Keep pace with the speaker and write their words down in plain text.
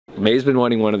May's been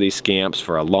wanting one of these Scamps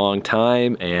for a long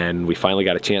time, and we finally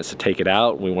got a chance to take it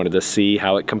out. We wanted to see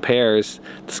how it compares.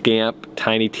 The Scamp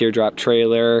tiny teardrop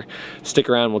trailer. Stick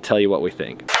around, we'll tell you what we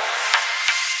think.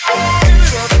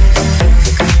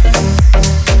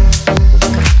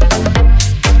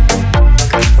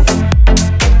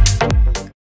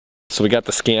 So we got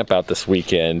the Scamp out this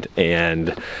weekend,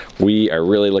 and we are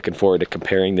really looking forward to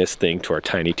comparing this thing to our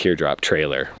tiny teardrop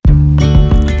trailer.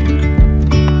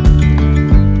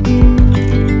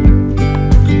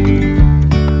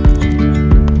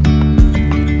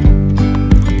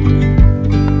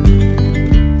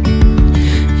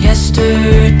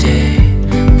 Yesterday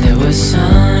there was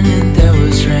sun and there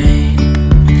was rain,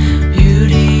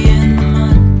 beauty in the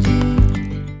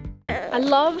Monday.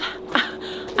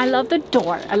 I love the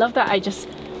door. I love that I just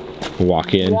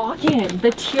walk in.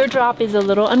 The teardrop is a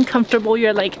little uncomfortable.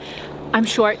 You're like, I'm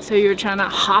short, so you're trying to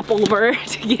hop over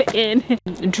to get in.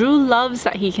 Drew loves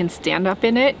that he can stand up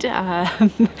in it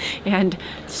and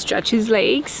stretch his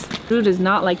legs. Drew does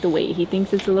not like the weight. He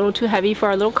thinks it's a little too heavy for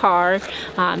our little car.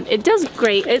 It does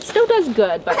great. It still does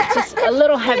good, but it's just a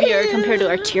little heavier compared to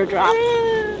our teardrop.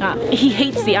 He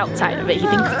hates the outside of it. He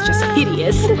thinks it's just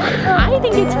hideous. I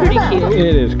think it's pretty cute.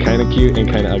 It is kind of cute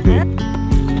and kind of ugly.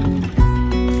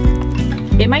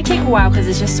 It might take a while because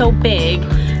it's just so big,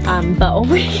 but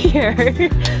over here,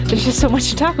 there's just so much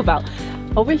to talk about.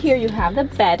 Over here you have the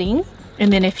bedding,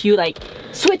 and then if you like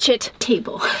switch it,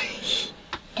 table.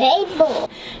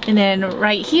 And then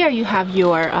right here you have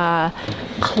your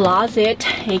closet,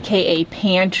 aka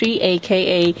pantry,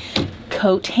 aka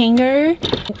coat hanger.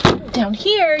 Down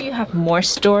here you have more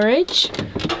storage.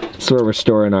 That's where we're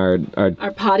storing our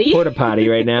potty. Porta potty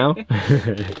right now.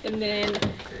 And then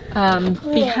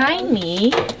behind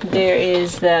me there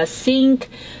is the sink,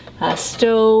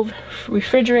 stove,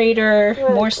 refrigerator,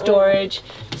 more storage.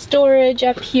 Storage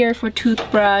up here for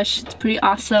toothbrush. It's pretty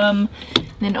awesome.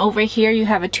 And then over here you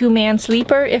have a two-man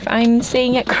sleeper, if I'm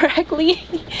saying it correctly.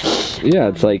 Yeah,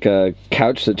 it's like a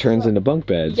couch that turns into bunk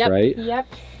beds, right? Yep,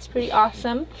 it's pretty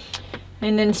awesome.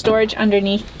 And then storage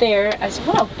underneath there as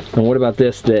well. And what about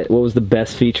this? What was the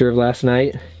best feature of last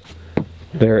night?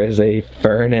 There is a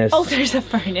furnace. Oh, there's a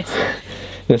furnace.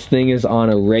 This thing is on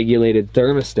a regulated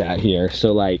thermostat here,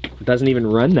 so like it doesn't even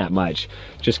run that much.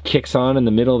 Just kicks on in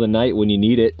the middle of the night when you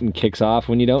need it and kicks off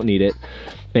when you don't need it.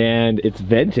 And it's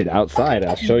vented outside.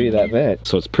 I'll show you that vent.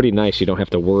 So it's pretty nice. You don't have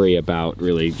to worry about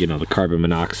really, you know, the carbon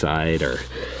monoxide or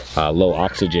low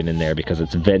oxygen in there because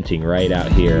it's venting right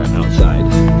out here outside.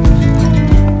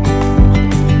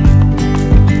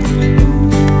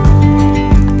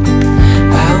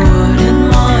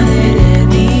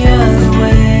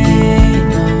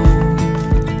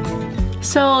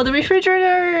 So the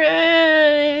refrigerator,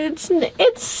 it's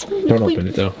don't open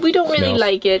it though. We don't really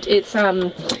like it. It's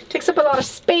takes up a lot of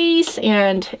space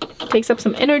and takes up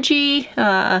some energy.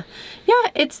 Yeah,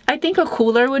 I think a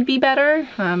cooler would be better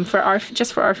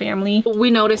just for our family.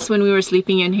 We noticed when we were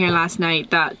sleeping in here last night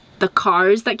that the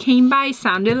cars that came by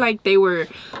sounded like they were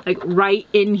like right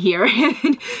in here.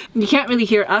 You can't really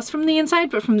hear us from the inside,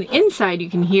 but from the inside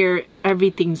you can hear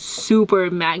everything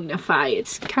super magnified.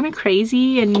 It's kind of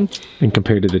crazy. And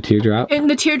compared to the teardrop? In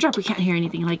the teardrop we can't hear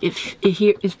anything. Like it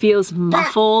feels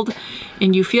muffled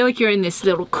and you feel like you're in this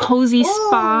little cozy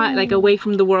spot, like away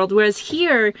from the world. Whereas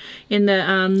here in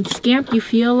the Scamp, you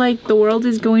feel like the world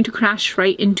is going to crash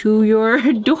right into your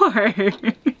door.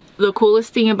 The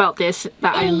coolest thing about this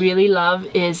that I really love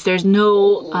is there's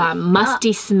no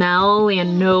musty smell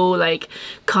and no like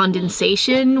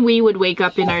condensation. We would wake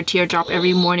up in our teardrop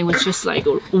every morning with just like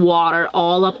water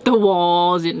all up the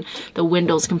walls and the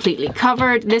windows completely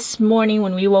covered. This morning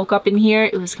when we woke up in here,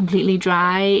 it was completely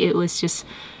dry. It was just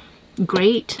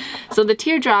great. So the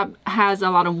teardrop has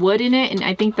a lot of wood in it, and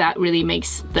I think that really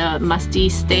makes the musty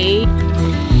stay.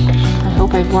 I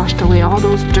hope I've washed away all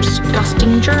those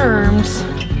disgusting germs.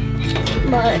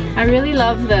 But I really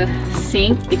love the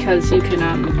sink because you can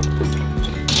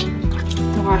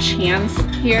wash hands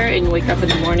here and wake up in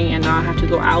the morning and not have to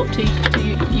go out to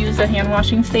use the hand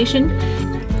washing station.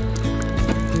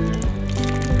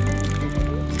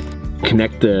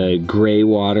 Connect the gray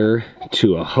water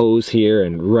to a hose here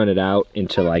and run it out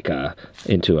into like a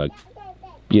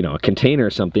you know, a container or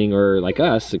something, or like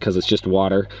us, because it's just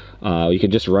water, you can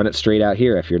just run it straight out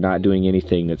here if you're not doing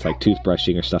anything that's like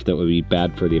toothbrushing or stuff that would be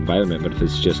bad for the environment. But if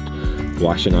it's just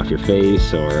washing off your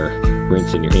face or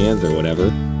rinsing your hands or whatever,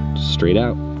 just straight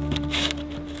out.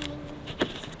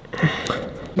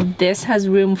 this has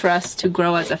room for us to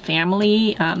grow as a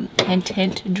family. Hint,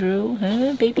 hint, Drew,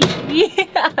 baby.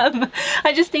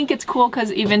 I just think it's cool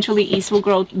because eventually East will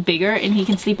grow bigger and he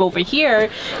can sleep over here.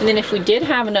 And then if we did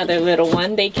have another little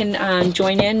one, they can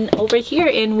join in over here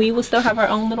and we will still have our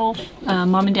own little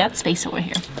mom and dad space over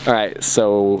here. All right,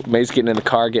 so May's getting in the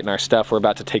car, getting our stuff. We're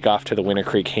about to take off to the Winner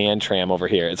Creek Handtram over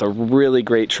here. It's a really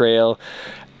great trail.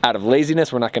 Out of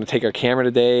laziness, we're not going to take our camera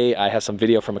today. I have some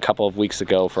video from a couple of weeks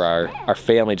ago for our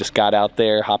family. Just got out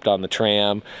there, hopped on the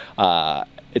tram.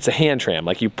 It's a hand tram,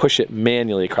 like you push it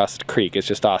manually across the creek. It's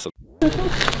just awesome.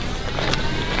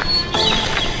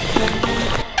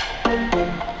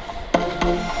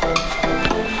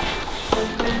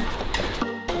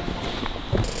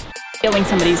 Feeling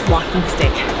somebody's walking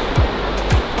stick.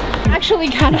 Actually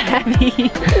kind of heavy.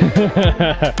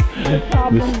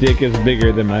 The stick is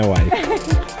bigger than my wife.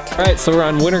 All right, so we're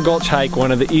on Winter Gulch hike,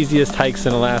 one of the easiest hikes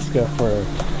in Alaska for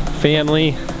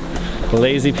family,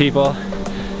 lazy people,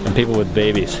 and people with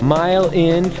babies. Mile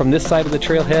in from this side of the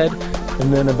trailhead,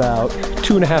 and then about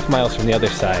 2.5 miles from the other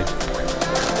side.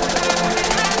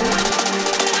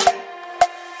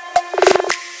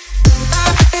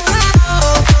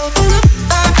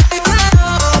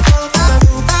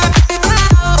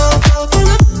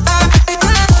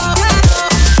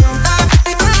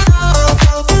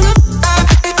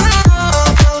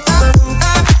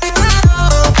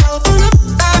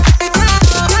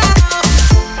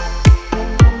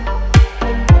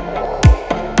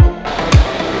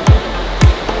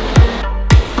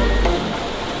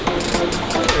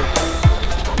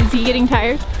 Is he getting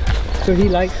tired? So he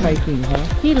likes hiking, huh?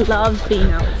 He loves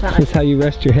being outside. This how you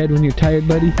rest your head when you're tired,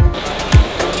 buddy?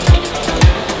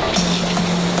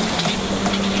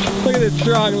 Look at this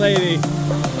strong lady.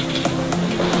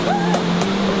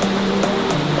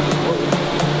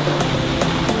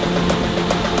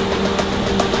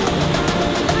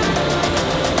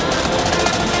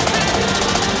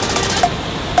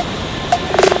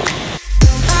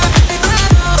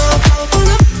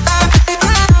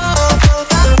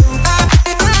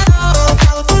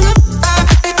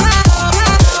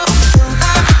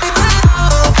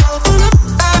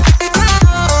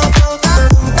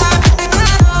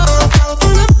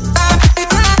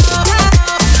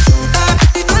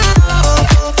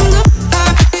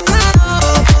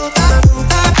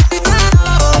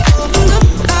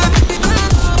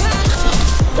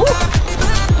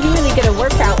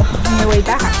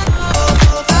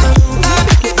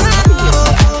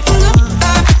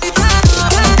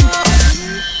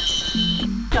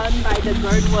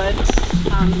 Girdwood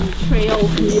trail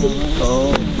committee.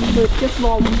 Oh. So it's just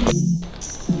long.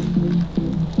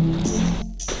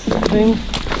 Thing.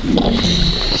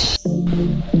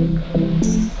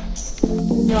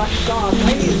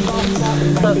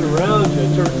 Around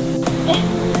to